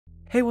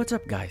Hey, what's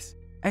up guys?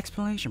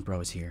 Explanation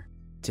Pro is here.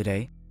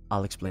 Today,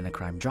 I'll explain a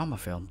crime drama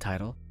film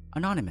titled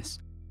Anonymous.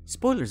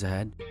 Spoilers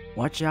ahead,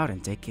 watch out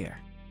and take care.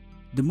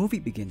 The movie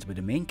begins with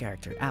the main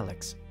character,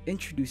 Alex,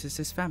 introduces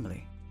his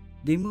family.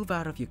 They move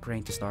out of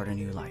Ukraine to start a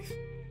new life.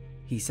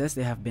 He says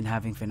they have been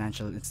having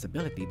financial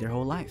instability their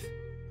whole life.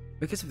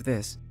 Because of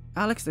this,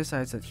 Alex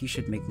decides that he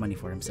should make money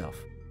for himself.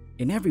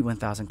 In every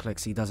 1,000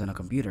 clicks he does on a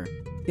computer,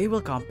 they will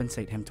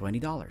compensate him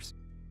 $20.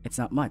 It's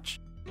not much,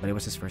 but it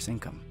was his first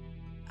income.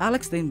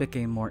 Alex then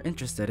became more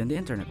interested in the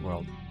internet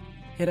world.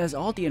 He has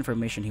all the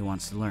information he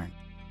wants to learn.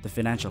 The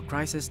financial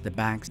crisis, the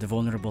banks, the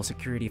vulnerable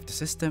security of the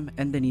system,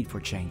 and the need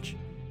for change.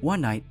 One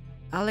night,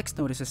 Alex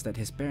notices that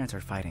his parents are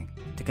fighting.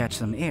 To catch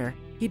some air,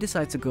 he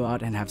decides to go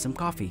out and have some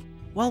coffee.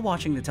 While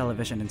watching the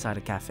television inside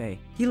a cafe,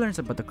 he learns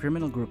about the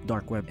criminal group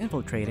dark web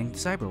infiltrating the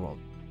cyberworld.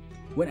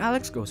 When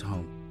Alex goes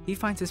home, he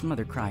finds his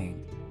mother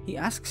crying. He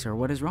asks her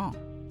what is wrong.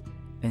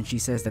 And she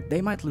says that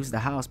they might lose the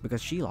house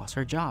because she lost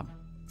her job.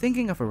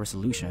 Thinking of a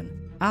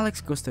resolution, Alex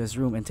goes to his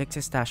room and takes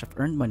his stash of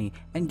earned money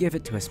and gives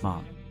it to his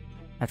mom.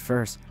 At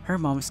first, her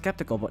mom is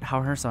skeptical about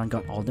how her son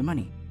got all the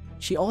money.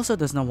 She also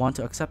does not want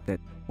to accept it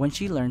when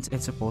she learns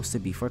it's supposed to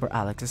be for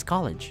Alex's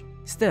college.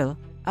 Still,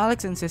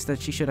 Alex insists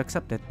that she should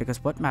accept it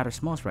because what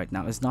matters most right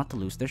now is not to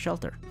lose their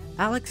shelter.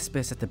 Alex is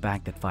pissed at the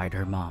bank that fired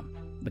her mom.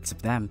 Because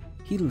of them,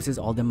 he loses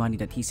all the money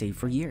that he saved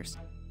for years.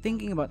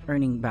 Thinking about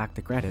earning back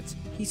the credits,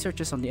 he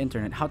searches on the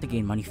internet how to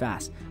gain money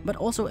fast, but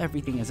also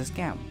everything is a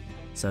scam.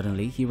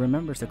 Suddenly, he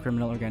remembers the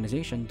criminal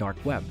organization Dark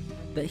Web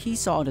that he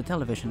saw on the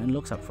television and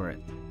looks up for it.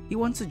 He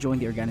wants to join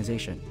the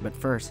organization, but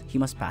first, he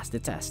must pass the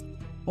test.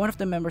 One of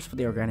the members for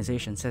the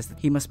organization says that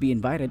he must be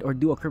invited or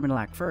do a criminal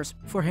act first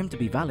for him to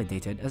be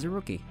validated as a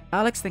rookie.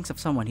 Alex thinks of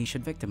someone he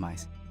should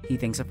victimize. He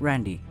thinks of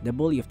Randy, the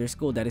bully of their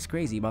school that is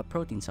crazy about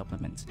protein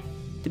supplements.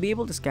 To be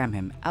able to scam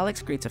him,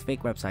 Alex creates a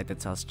fake website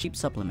that sells cheap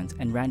supplements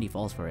and Randy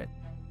falls for it.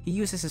 He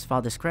uses his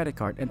father's credit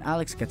card and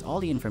Alex gets all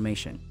the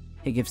information.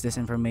 He gives this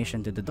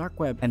information to the dark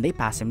web and they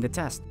pass him the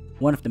test.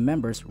 One of the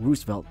members,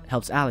 Roosevelt,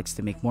 helps Alex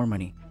to make more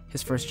money.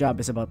 His first job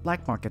is about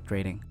black market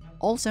trading.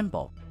 All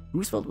simple.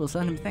 Roosevelt will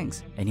send him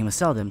things and he must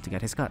sell them to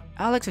get his cut.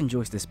 Alex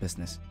enjoys this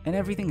business and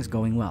everything is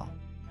going well.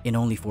 In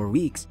only 4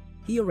 weeks,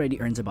 he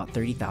already earns about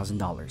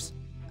 $30,000.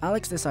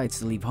 Alex decides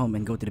to leave home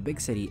and go to the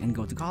big city and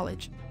go to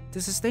college.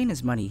 To sustain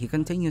his money, he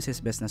continues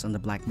his business on the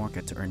black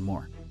market to earn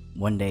more.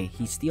 One day,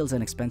 he steals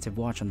an expensive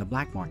watch on the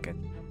black market.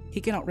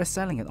 He cannot risk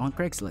selling it on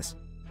Craigslist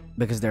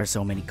because there are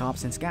so many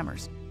cops and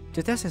scammers.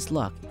 To test his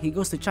luck, he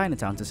goes to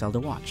Chinatown to sell the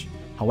watch.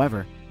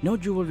 However, no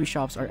jewelry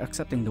shops are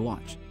accepting the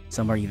watch.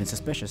 Some are even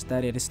suspicious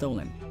that it is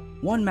stolen.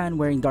 One man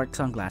wearing dark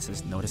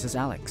sunglasses notices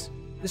Alex.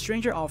 The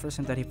stranger offers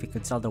him that if he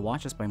could sell the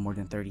watches by more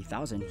than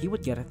 $30,000, he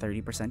would get a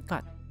 30%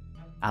 cut.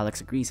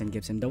 Alex agrees and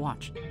gives him the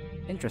watch.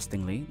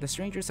 Interestingly, the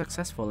stranger is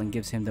successful and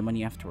gives him the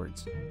money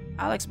afterwards.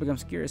 Alex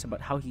becomes curious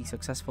about how he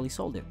successfully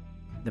sold it.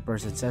 The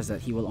person says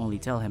that he will only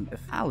tell him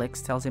if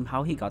Alex tells him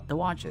how he got the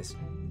watches.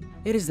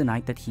 It is the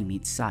night that he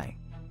meets Sai.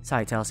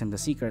 Sai tells him the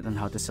secret on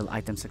how to sell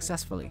items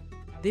successfully.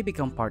 They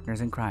become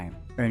partners in crime,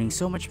 earning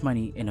so much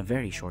money in a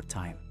very short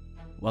time.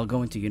 While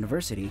going to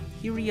university,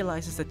 he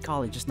realizes that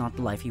college is not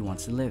the life he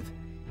wants to live.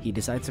 He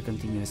decides to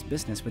continue his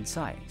business with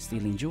Sai,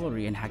 stealing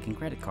jewelry and hacking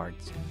credit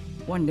cards.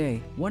 One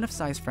day, one of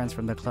Sai's friends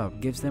from the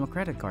club gives them a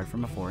credit card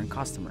from a foreign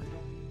customer.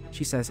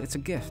 She says it's a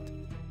gift.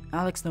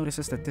 Alex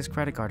notices that this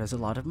credit card has a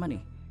lot of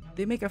money.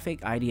 They make a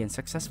fake ID and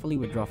successfully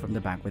withdraw from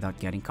the bank without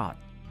getting caught.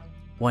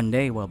 One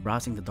day, while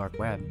browsing the dark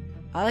web,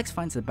 Alex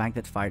finds the bank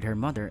that fired her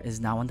mother is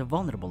now on the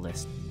vulnerable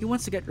list. He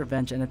wants to get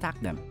revenge and attack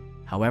them.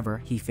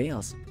 However, he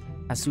fails.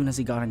 As soon as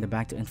he got in the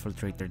bank to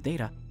infiltrate their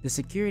data, the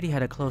security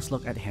had a close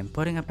look at him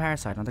putting a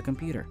parasite on the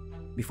computer.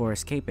 Before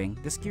escaping,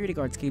 the security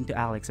guards came to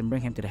Alex and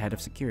bring him to the head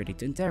of security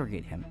to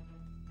interrogate him.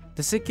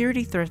 The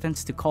security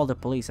threatens to call the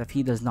police if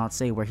he does not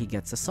say where he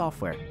gets the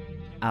software.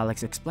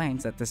 Alex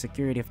explains that the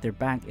security of their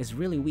bank is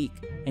really weak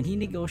and he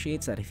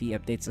negotiates that if he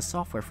updates the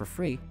software for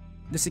free,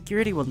 the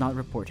security will not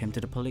report him to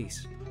the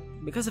police.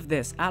 Because of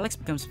this, Alex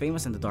becomes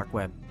famous in the dark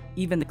web.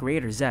 Even the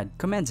creator Zed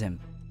commends him.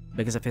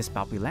 Because of his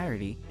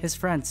popularity, his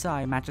friend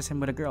Sai matches him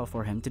with a girl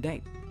for him to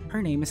date.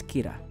 Her name is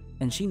Kira,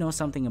 and she knows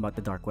something about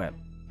the dark web.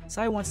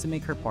 Sai wants to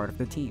make her part of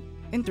the team.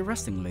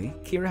 Interestingly,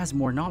 Kira has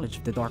more knowledge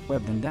of the dark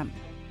web than them.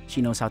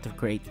 She knows how to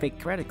create fake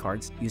credit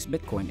cards, use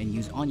Bitcoin, and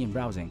use onion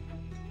browsing.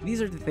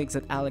 These are the things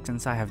that Alex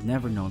and Sai have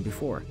never known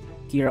before.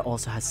 Kira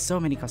also has so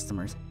many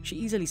customers, she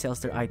easily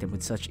sells their item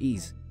with such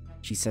ease.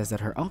 She says that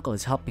her uncle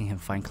is helping him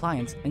find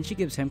clients and she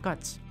gives him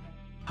cuts.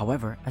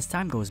 However, as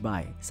time goes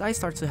by, Sai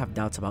starts to have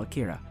doubts about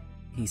Kira.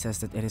 He says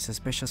that it is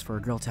suspicious for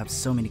a girl to have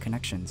so many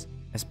connections,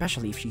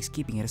 especially if she's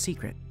keeping it a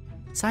secret.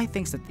 Sai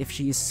thinks that if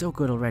she is so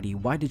good already,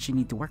 why did she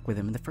need to work with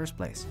him in the first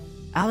place?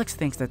 Alex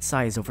thinks that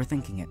Sai is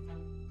overthinking it.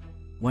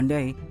 One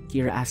day,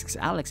 Kira asks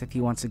Alex if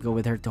he wants to go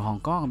with her to Hong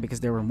Kong because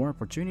there were more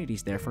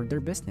opportunities there for their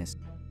business.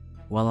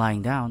 While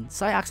lying down,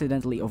 Sai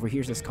accidentally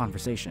overhears this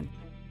conversation.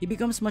 He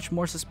becomes much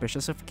more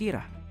suspicious of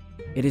Kira.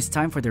 It is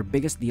time for their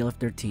biggest deal of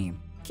their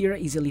team. Kira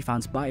easily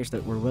found buyers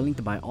that were willing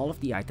to buy all of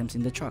the items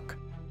in the truck.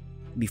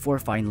 Before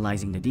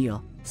finalizing the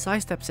deal, Sai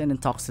steps in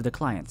and talks to the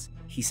clients.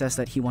 He says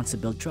that he wants to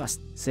build trust,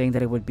 saying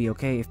that it would be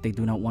okay if they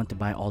do not want to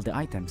buy all the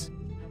items.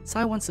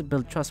 Sai wants to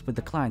build trust with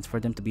the clients for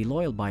them to be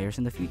loyal buyers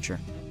in the future.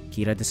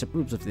 Kira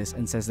disapproves of this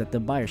and says that the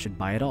buyer should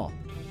buy it all,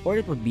 or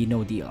it would be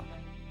no deal.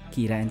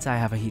 Kira and Sai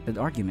have a heated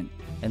argument,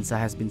 and Sai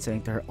has been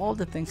saying to her all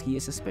the things he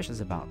is suspicious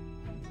about.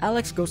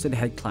 Alex goes to the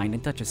head client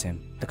and touches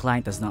him. The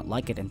client does not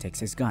like it and takes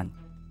his gun.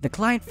 The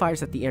client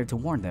fires at the air to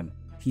warn them.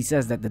 He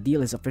says that the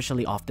deal is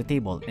officially off the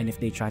table, and if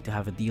they try to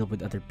have a deal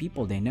with other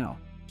people they know,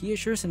 he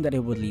assures him that it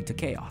would lead to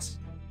chaos.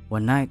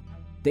 One night,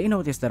 they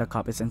notice that a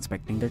cop is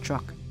inspecting their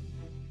truck.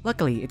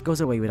 Luckily, it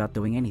goes away without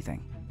doing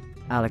anything.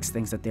 Alex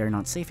thinks that they are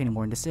not safe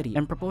anymore in the city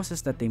and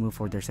proposes that they move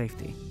for their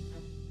safety.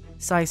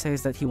 Sai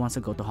says that he wants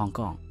to go to Hong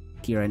Kong.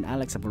 Kira and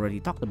Alex have already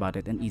talked about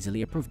it and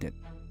easily approved it.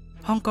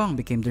 Hong Kong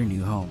became their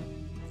new home.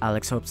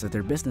 Alex hopes that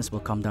their business will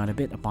calm down a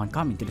bit upon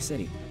coming to the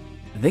city.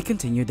 They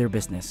continue their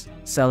business,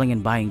 selling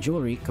and buying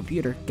jewelry,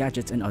 computer,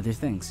 gadgets, and other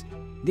things.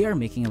 They are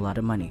making a lot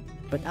of money,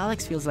 but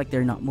Alex feels like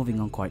they're not moving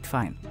on quite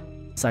fine.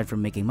 Aside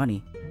from making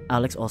money,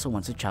 Alex also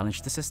wants to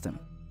challenge the system.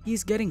 He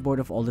is getting bored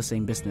of all the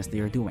same business they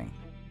are doing.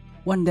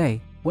 One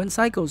day, when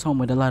Sai goes home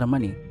with a lot of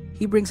money,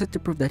 he brings it to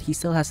prove that he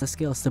still has the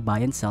skills to buy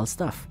and sell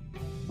stuff.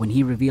 When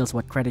he reveals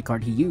what credit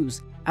card he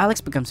used,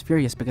 Alex becomes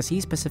furious because he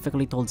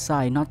specifically told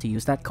Sai not to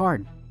use that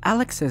card.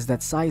 Alex says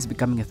that Sai is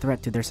becoming a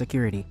threat to their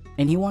security,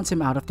 and he wants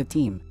him out of the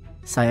team.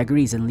 Sai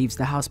agrees and leaves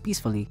the house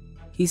peacefully.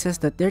 He says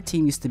that their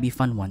team used to be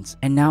fun once,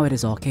 and now it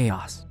is all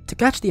chaos. To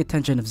catch the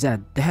attention of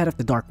Zed, the head of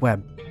the dark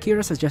web,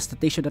 Kira suggests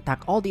that they should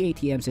attack all the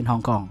ATMs in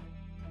Hong Kong.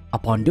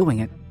 Upon doing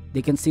it,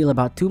 they can steal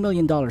about $2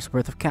 million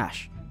worth of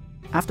cash.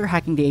 After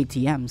hacking the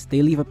ATMs,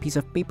 they leave a piece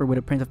of paper with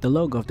a print of the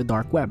logo of the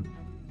dark web.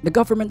 The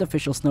government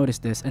officials notice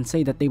this and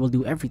say that they will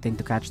do everything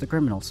to catch the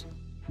criminals.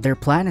 Their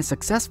plan is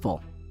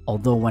successful,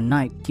 although one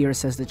night, Kira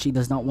says that she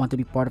does not want to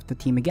be part of the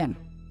team again.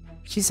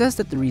 She says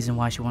that the reason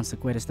why she wants to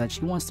quit is that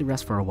she wants to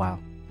rest for a while.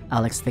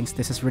 Alex thinks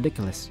this is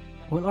ridiculous.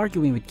 While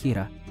arguing with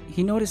Kira,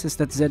 he notices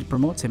that Zed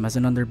promotes him as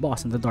an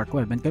underboss in the dark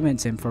web and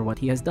commends him for what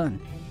he has done.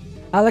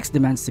 Alex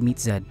demands to meet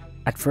Zed.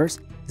 At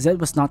first, Zed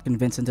was not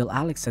convinced until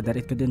Alex said that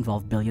it could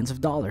involve billions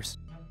of dollars.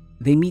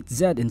 They meet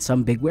Zed in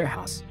some big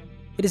warehouse.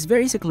 It is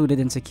very secluded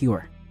and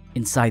secure.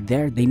 Inside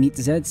there, they meet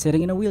Zed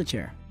sitting in a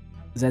wheelchair.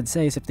 Zed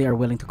says if they are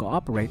willing to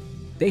cooperate,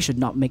 they should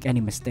not make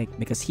any mistake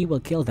because he will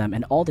kill them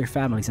and all their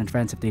families and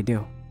friends if they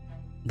do.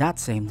 That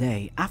same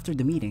day, after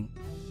the meeting,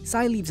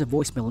 Sai leaves a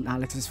voicemail on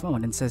Alex's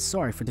phone and says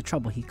sorry for the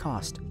trouble he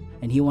caused,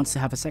 and he wants to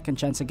have a second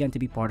chance again to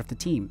be part of the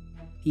team.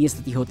 He is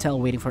at the hotel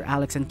waiting for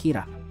Alex and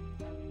Kira.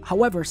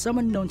 However, some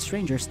unknown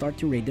strangers start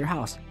to raid their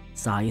house.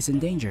 Sai is in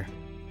danger.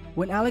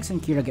 When Alex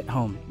and Kira get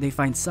home, they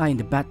find Sai in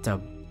the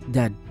bathtub,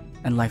 dead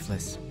and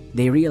lifeless.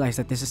 They realize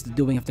that this is the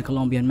doing of the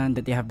Colombian man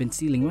that they have been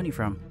stealing money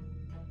from.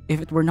 If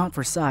it were not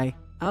for Sai,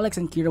 Alex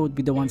and Kira would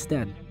be the ones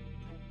dead.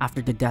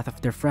 After the death of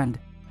their friend,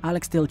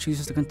 Alex still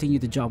chooses to continue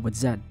the job with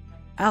Zed.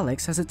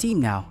 Alex has a team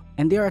now,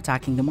 and they are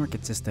attacking the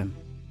market system.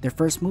 Their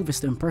first move is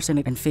to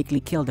impersonate and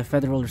fakely kill the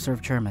Federal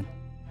Reserve Chairman.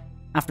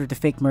 After the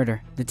fake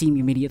murder, the team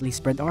immediately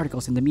spread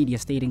articles in the media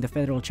stating the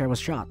federal chair was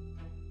shot.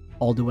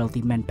 All the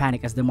wealthy men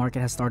panic as the market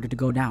has started to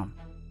go down.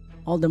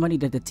 All the money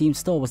that the team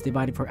stole was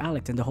divided for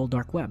Alex and the whole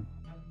dark web.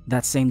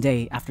 That same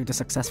day, after the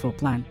successful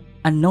plan,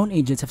 unknown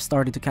agents have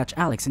started to catch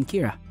Alex and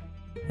Kira.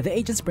 The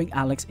agents bring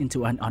Alex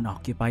into an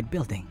unoccupied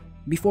building.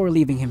 Before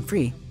leaving him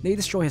free, they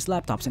destroy his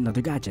laptops and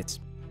other gadgets.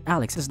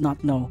 Alex does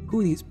not know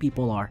who these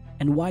people are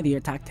and why they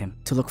attacked him.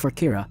 To look for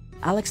Kira,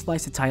 Alex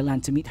flies to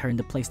Thailand to meet her in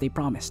the place they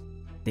promised.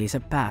 Days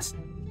have passed.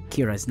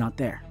 Kira is not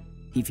there.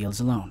 He feels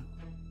alone.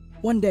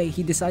 One day,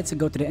 he decides to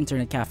go to the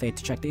internet cafe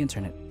to check the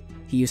internet.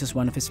 He uses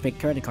one of his fake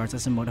credit cards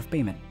as a mode of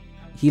payment.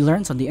 He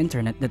learns on the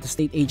internet that the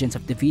state agents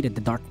have defeated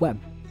the dark web.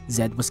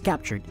 Zed was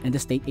captured and the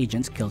state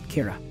agents killed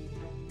Kira.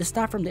 The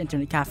staff from the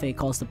internet cafe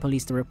calls the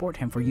police to report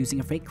him for using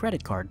a fake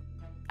credit card.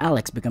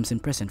 Alex becomes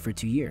imprisoned for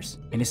 2 years.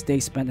 In his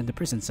days spent in the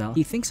prison cell,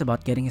 he thinks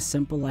about getting his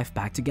simple life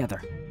back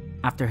together.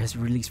 After his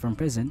release from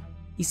prison,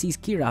 he sees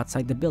Kira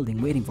outside the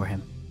building waiting for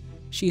him.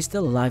 She is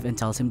still alive and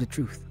tells him the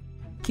truth.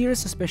 Kira's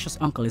suspicious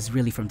uncle is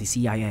really from the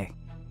CIA.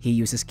 He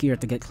uses Kira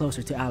to get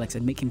closer to Alex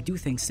and make him do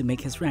things to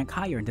make his rank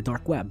higher in the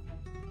dark web.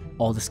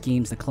 All the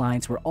schemes, the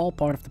clients were all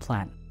part of the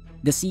plan.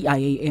 The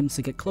CIA aims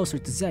to get closer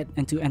to Zed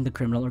and to end the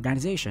criminal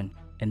organization,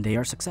 and they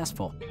are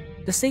successful.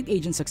 The state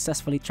agents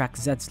successfully track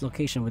Zed's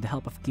location with the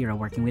help of Kira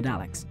working with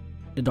Alex.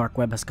 The dark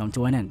web has come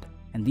to an end,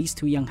 and these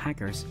two young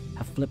hackers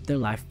have flipped their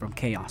life from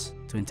chaos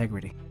to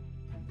integrity.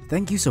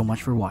 Thank you so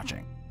much for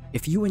watching.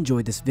 If you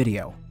enjoyed this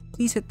video,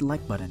 please hit the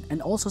like button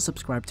and also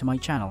subscribe to my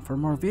channel for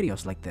more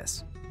videos like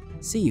this.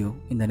 See you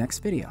in the next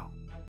video.